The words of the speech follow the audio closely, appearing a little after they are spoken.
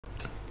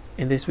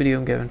In this video,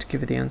 I'm going to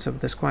give you the answer of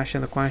this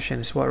question. The question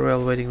is, what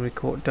royal wedding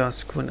record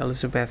does Queen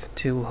Elizabeth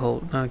II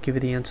hold? Now, I'll give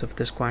you the answer of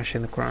this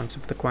question. The answer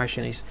of the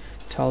question is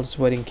Charles'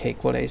 wedding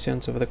cake. What is the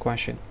answer of the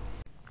question?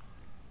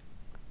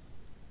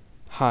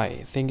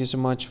 Hi, thank you so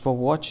much for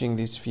watching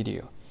this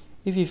video.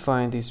 If you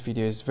find this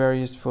video is very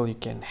useful, you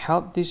can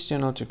help this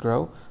channel to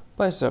grow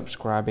by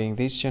subscribing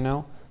this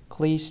channel.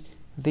 Please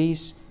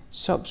this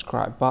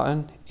subscribe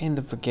button and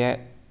don't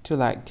forget to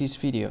like this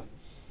video.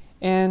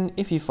 And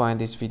if you find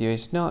this video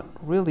is not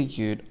really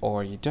good,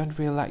 or you don't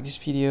really like this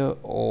video,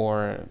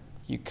 or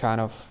you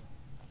kind of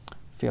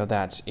feel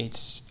that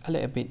it's a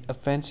little bit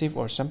offensive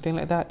or something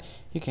like that,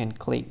 you can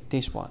click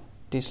this one,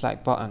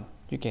 dislike button.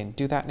 You can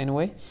do that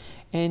anyway.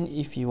 And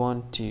if you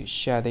want to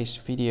share this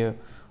video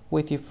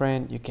with your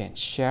friend, you can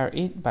share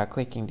it by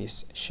clicking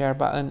this share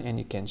button, and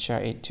you can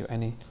share it to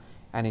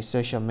any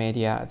social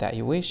media that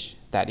you wish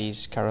that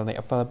is currently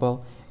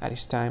available at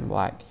this time,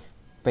 like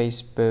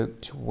Facebook,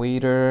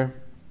 Twitter,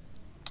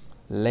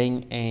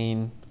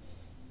 LinkedIn,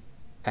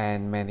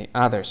 and many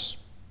others,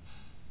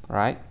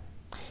 right?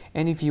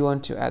 And if you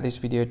want to add this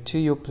video to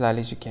your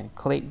playlist, you can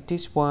click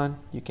this one.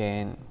 You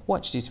can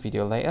watch this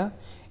video later,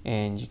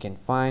 and you can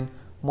find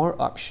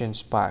more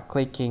options by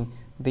clicking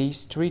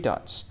these three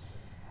dots.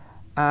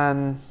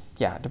 And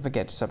yeah, don't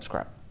forget to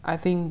subscribe. I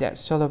think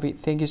that's all of it.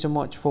 Thank you so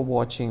much for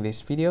watching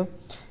this video,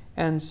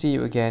 and see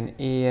you again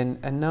in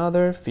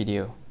another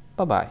video.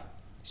 Bye bye.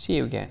 See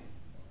you again.